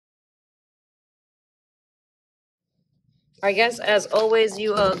Alright guys, as always,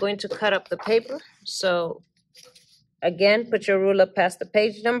 you are going to cut up the paper. So again, put your ruler past the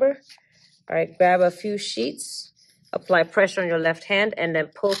page number. Alright, grab a few sheets, apply pressure on your left hand, and then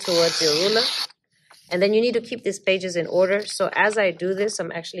pull towards your ruler. And then you need to keep these pages in order. So as I do this,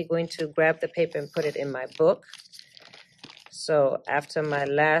 I'm actually going to grab the paper and put it in my book. So after my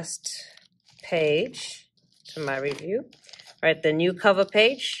last page to my review, alright, the new cover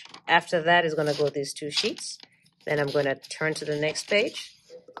page, after that is going to go these two sheets. Then I'm going to turn to the next page,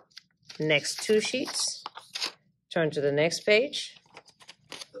 next two sheets, turn to the next page,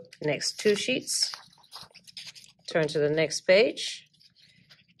 next two sheets, turn to the next page.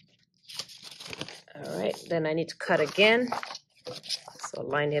 All right, then I need to cut again. So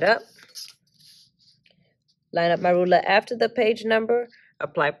line it up. Line up my ruler after the page number,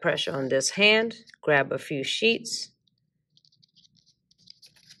 apply pressure on this hand, grab a few sheets.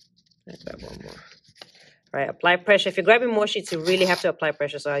 Let's grab one more. All right, apply pressure. If you're grabbing more sheets, you really have to apply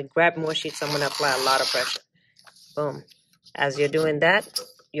pressure. So I grab more sheets, I'm going to apply a lot of pressure. Boom. As you're doing that,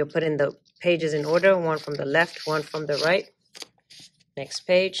 you're putting the pages in order, one from the left, one from the right. Next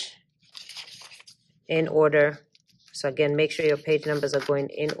page, in order. So again, make sure your page numbers are going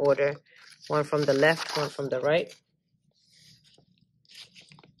in order. One from the left, one from the right.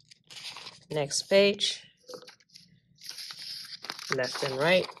 Next page, left and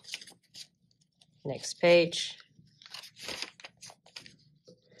right. Next page,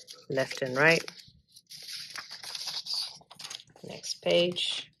 left and right. Next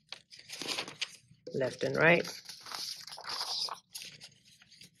page, left and right.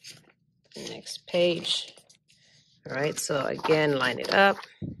 Next page. All right, so again, line it up.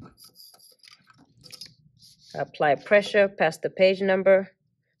 Apply pressure past the page number.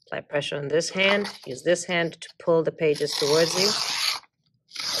 Apply pressure on this hand. Use this hand to pull the pages towards you.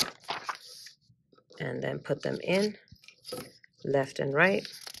 And then put them in, left and right.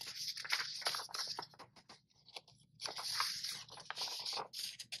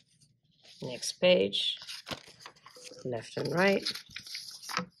 Next page, left and right.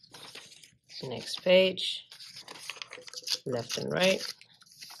 Next page, left and right.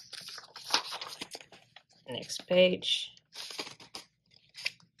 Next page.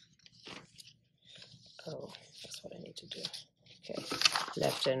 Oh, that's what I need to do. Okay,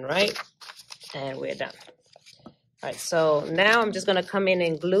 left and right. And we're done. All right, so now I'm just going to come in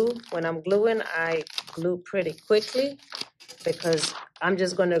and glue. When I'm gluing, I glue pretty quickly because I'm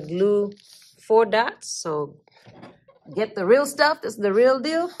just going to glue 4 dots. So get the real stuff. This is the real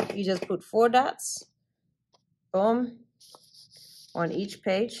deal. You just put 4 dots. Boom. On each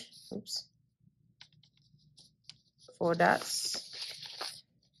page. Oops. 4 dots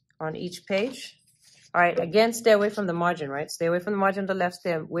on each page. All right, again, stay away from the margin, right? Stay away from the margin on the left,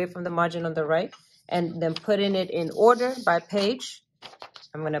 stay away from the margin on the right, and then putting it in order by page.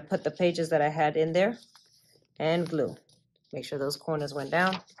 I'm going to put the pages that I had in there and glue. Make sure those corners went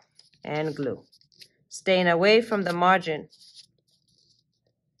down and glue. Staying away from the margin.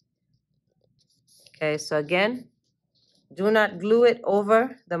 Okay, so again, do not glue it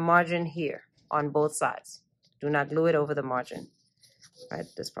over the margin here on both sides. Do not glue it over the margin. All right,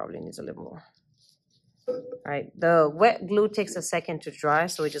 this probably needs a little more. All right, the wet glue takes a second to dry,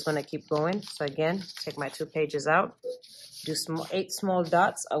 so we're just going to keep going. So again, take my 2 pages out. Do 8 small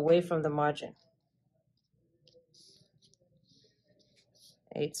dots away from the margin.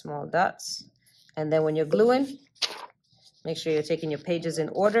 8 small dots. And then when you're gluing, make sure you're taking your pages in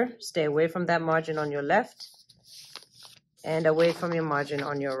order. Stay away from that margin on your left and away from your margin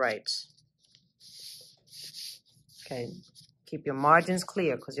on your right. Okay, keep your margins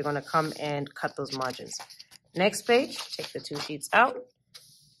clear because you're going to come and cut those margins. Next page, take the 2 sheets out.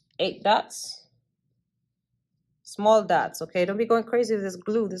 8 dots. Small dots, okay? Don't be going crazy with this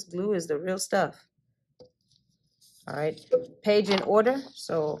glue. This glue is the real stuff. All right, page in order.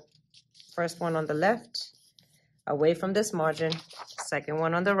 So first one on the left, away from this margin. Second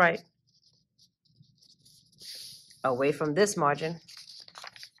one on the right, away from this margin.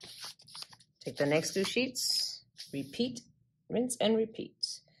 Take the next 2 sheets, repeat, rinse and repeat.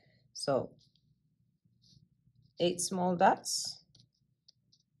 So 8 small dots.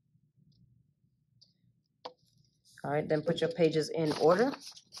 All right, then put your pages in order,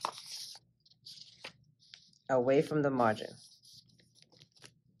 away from the margin.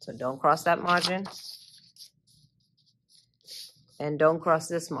 So don't cross that margin. And don't cross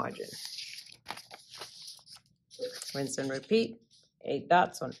this margin. Rinse and repeat. 8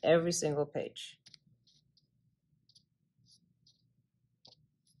 dots on every single page.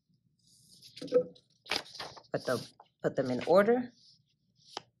 Put them in order.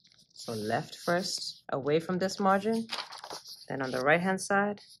 So left first, away from this margin. Then on the right-hand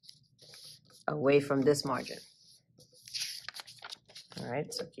side, away from this margin. All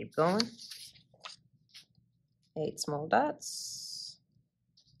right, so keep going. 8 small dots.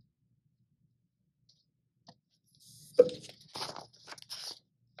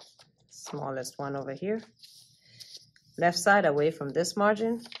 Smallest one over here. Left side away from this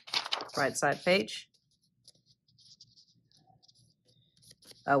margin. Right side page.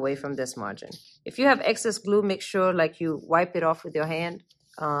 Away from this margin. If you have excess glue, make sure like you wipe it off with your hand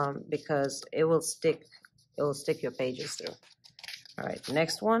because it will stick your pages through. All right,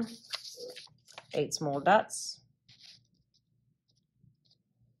 next one. 8 small dots.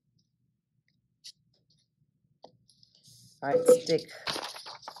 All right, stick.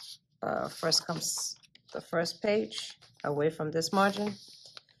 First comes the first page away from this margin,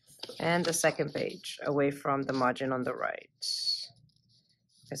 and the second page away from the margin on the right.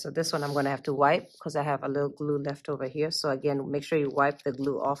 Okay, so this one I'm going to have to wipe because I have a little glue left over here. So again, make sure you wipe the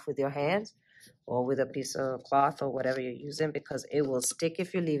glue off with your hands or with a piece of cloth or whatever you're using because it will stick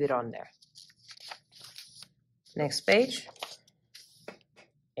if you leave it on there. Next page,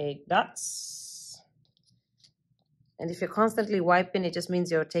 8 dots. And if you're constantly wiping, it just means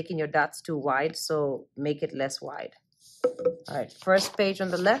you're taking your dots too wide, so make it less wide. All right, first page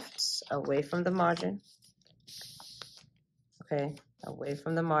on the left, away from the margin. Okay, away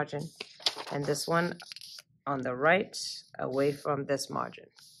from the margin. And this one on the right, away from this margin.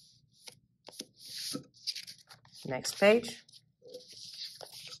 Next page,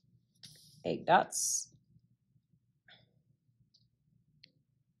 8 dots.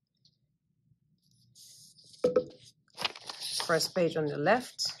 First page on the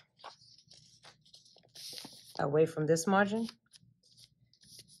left, away from this margin.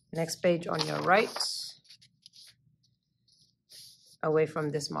 Next page on your right, away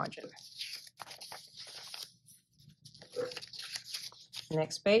from this margin.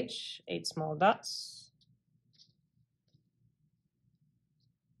 Next page, 8 small dots.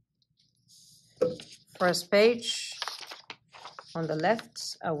 First page on the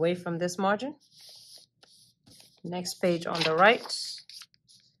left, away from this margin. Next page on the right,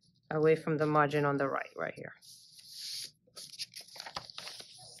 away from the margin on the right here.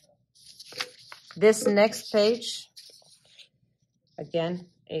 This next page, again,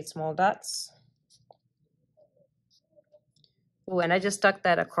 8 small dots. Oh, and I just stuck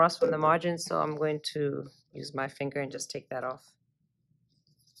that across from the margin, so I'm going to use my finger and just take that off.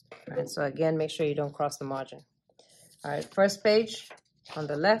 All right, so again, make sure you don't cross the margin. All right, first page on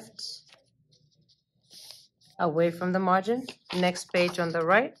the left, away from the margin. Next page on the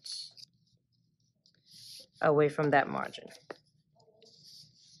right, away from that margin.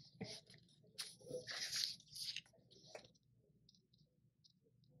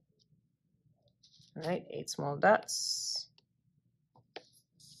 All right, 8 small dots.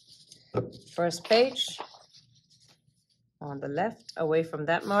 First page on the left, away from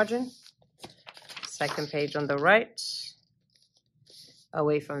that margin. Second page on the right,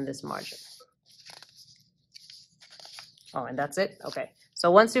 away from this margin. Oh, and that's it? Okay.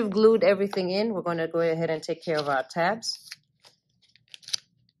 So once you've glued everything in, we're going to go ahead and take care of our tabs.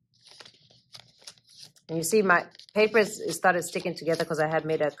 And you see my paper started sticking together because I had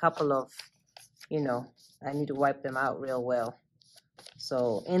made a couple of, I need to wipe them out real well.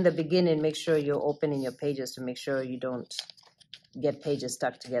 So in the beginning, make sure you're opening your pages to make sure you don't get pages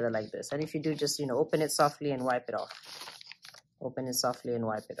stuck together like this. And if you do, just, open it softly and wipe it off. Open it softly and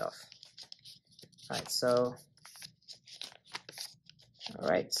wipe it off. All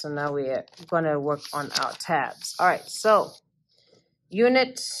right, so now we're going to work on our tabs. All right, so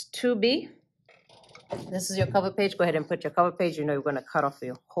Unit 2B. This is your cover page. Go ahead and put your cover page. You're going to cut off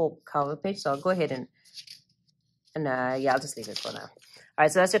your whole cover page. So I'll go ahead and I'll just leave it for now. All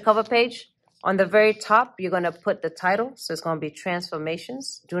right, so that's your cover page. On the very top, you're going to put the title. So it's going to be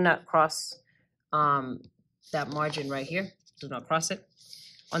Transformations. Do not cross that margin right here. Do not cross it.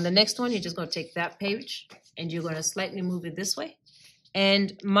 On the next one, you're just going to take that page and you're going to slightly move it this way.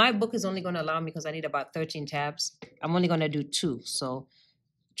 And my book is only going to allow me, because I need about 13 tabs, I'm only going to do 2. So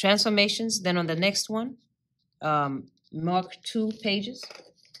Transformations. Then on the next one, mark 2 pages,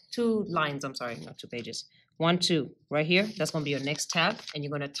 2 lines. I'm sorry, not 2 pages. 1, 2, right here. That's going to be your next tab. And you're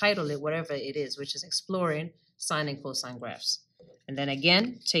going to title it whatever it is, which is Exploring Sine and Cosine Graphs. And then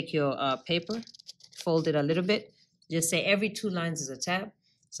again, take your paper, fold it a little bit. Just say every 2 lines is a tab.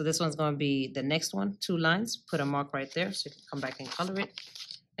 So this one's going to be the next one, 2 lines. Put a mark right there so you can come back and color it.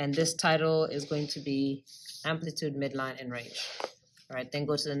 And this title is going to be Amplitude, Midline, and Range. All right, then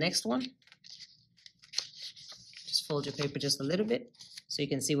go to the next one. Just fold your paper just a little bit so you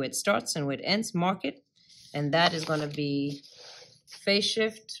can see where it starts and where it ends. Mark it. And that is going to be phase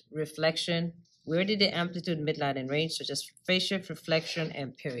shift, reflection. We already did amplitude, midline, and range, so just phase shift, reflection,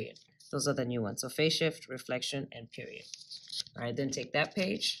 and period. Those are the new ones. So phase shift, reflection, and period. All right, then take that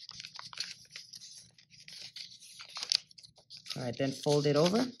page. All right, then fold it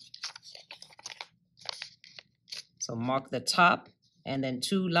over. So mark the top and then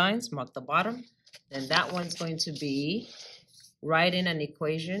 2 lines, mark the bottom. Then that one's going to be writing an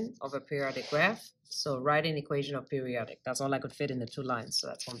equation of a periodic graph. So write an equation of periodic. That's all I could fit in the 2 lines. So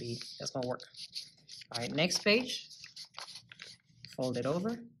that's gonna work. All right, next page. Fold it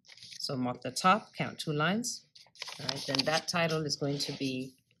over. So mark the top, count 2 lines. All right, then that title is going to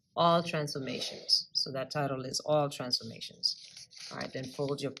be all transformations. So that title is all transformations. All right, then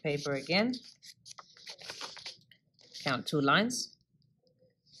fold your paper again. Count 2 lines.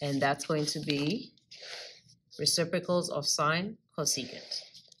 And that's going to be reciprocals of sine cosecant.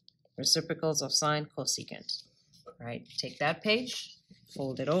 Reciprocals of sine cosecant. All right, take that page,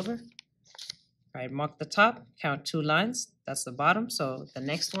 fold it over. All right, mark the top, count 2 lines. That's the bottom. So the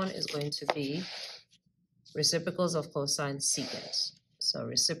next one is going to be reciprocals of cosine secant. So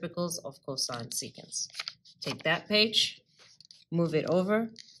reciprocals of cosine secant. Take that page, move it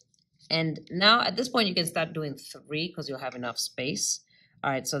over. And now at this point, you can start doing 3 because you'll have enough space.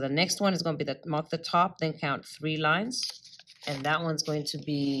 All right, so the next one is going to be mark the top, then count 3 lines. And that one's going to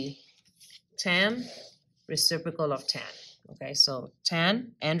be tan, reciprocal of tan. Okay, so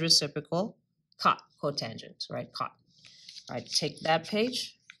tan and reciprocal, cot, cotangent, right, cot. All right, take that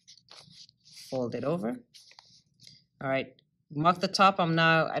page, fold it over. All right, mark the top.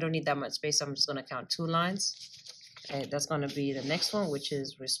 I don't need that much space, so I'm just gonna count 2 lines. Okay, that's gonna be the next one, which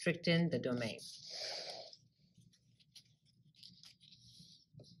is restricting the domain.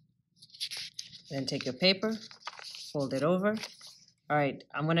 Then take your paper, fold it over. All right,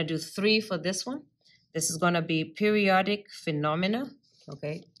 I'm gonna do 3 for this one. This is gonna be periodic phenomena,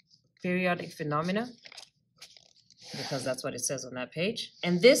 okay? Periodic phenomena, because that's what it says on that page.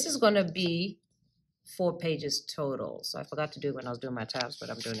 And this is gonna be 4 pages total. So I forgot to do it when I was doing my tabs, but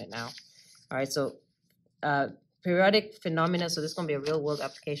I'm doing it now. All right, so periodic phenomena, so this is gonna be a real world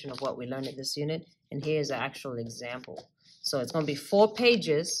application of what we learned in this unit. And here's the actual example. So it's gonna be 4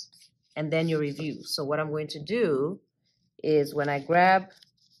 pages and then your review. So what I'm going to do is when I grab,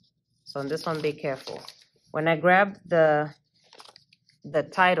 so on this one, be careful. When I grab the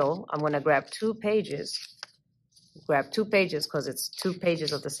title, I'm gonna grab 2 pages. Grab 2 pages because it's 2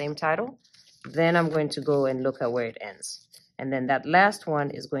 pages of the same title. Then I'm going to go and look at where it ends. And then that last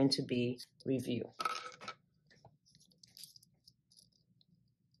one is going to be review.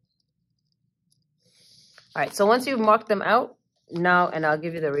 All right, so once you've marked them out, now, and I'll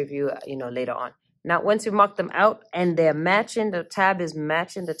give you the review, later on. Now, once you mark them out and they're matching, the tab is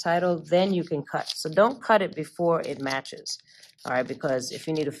matching the title, then you can cut. So don't cut it before it matches, all right? Because if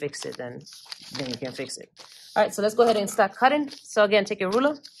you need to fix it, then you can fix it. All right, so let's go ahead and start cutting. So again, take your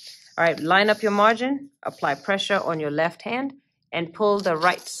ruler. All right, line up your margin, apply pressure on your left hand, and pull the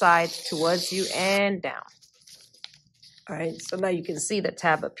right side towards you and down. All right, so now you can see the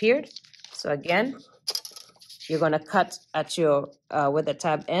tab appeared. So again, you're going to cut at your where the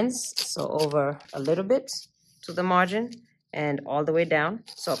tab ends, so over a little bit to the margin and all the way down.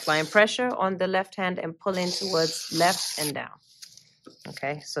 So applying pressure on the left hand and pulling towards left and down.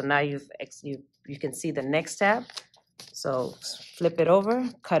 Okay, so now you can see the next tab. So flip it over,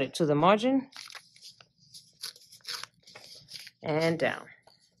 cut it to the margin and down.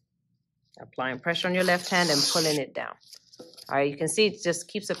 Applying pressure on your left hand and pulling it down. All right, you can see it just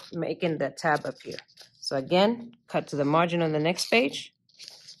keeps making the tab appear. So again, cut to the margin on the next page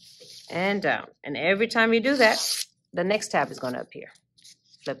and down. And every time you do that, the next tab is going to appear.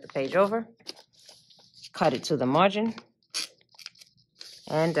 Flip the page over, cut it to the margin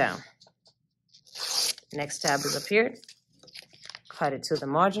and down. Next tab has appeared, cut it to the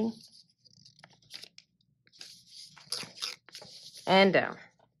margin and down.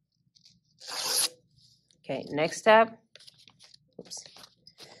 Okay, next tab, oops,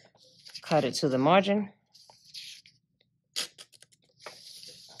 cut it to the margin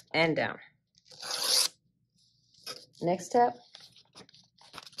and down. Next tab,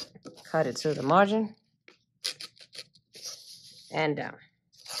 cut it to the margin and down.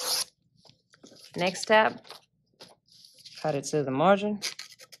 Next tab, cut it to the margin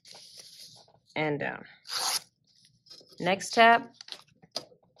and down. Next tab,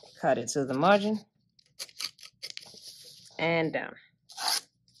 cut it to the margin and down.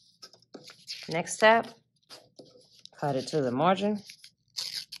 Next tab, cut it to the margin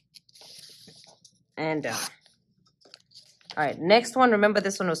and down. All right, next one, remember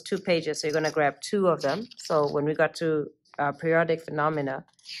this one was 2 pages, so you're gonna grab 2 of them. So when we got to periodic phenomena,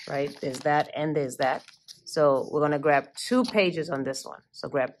 right? There's that and there's that. So we're going to grab 2 pages on this one. So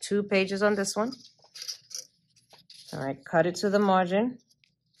grab 2 pages on this one. All right, cut it to the margin,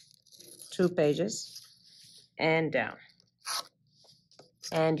 2 pages, and down.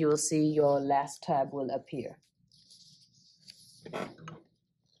 And you will see your last tab will appear.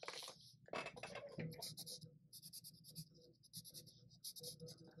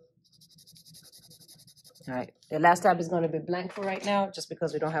 All right, the last tab is going to be blank for right now just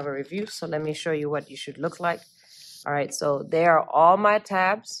because we don't have a review. So let me show you what you should look like. All right, so there are all my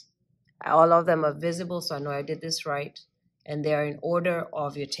tabs. All of them are visible, so I know I did this right. And they're in order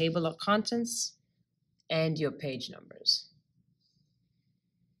of your table of contents and your page numbers.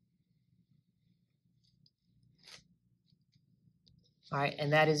 All right,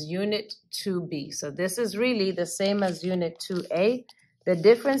 and that is Unit 2B. So this is really the same as Unit 2A. The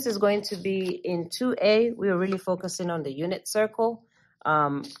difference is going to be in 2A, we are really focusing on the unit circle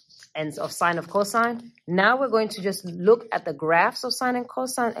and of sine of cosine. Now we're going to just look at the graphs of sine and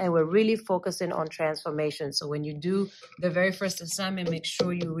cosine, and we're really focusing on transformations. So when you do the very first assignment, make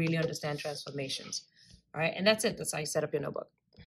sure you really understand transformations. All right, and that's it. That's how you set up your notebook.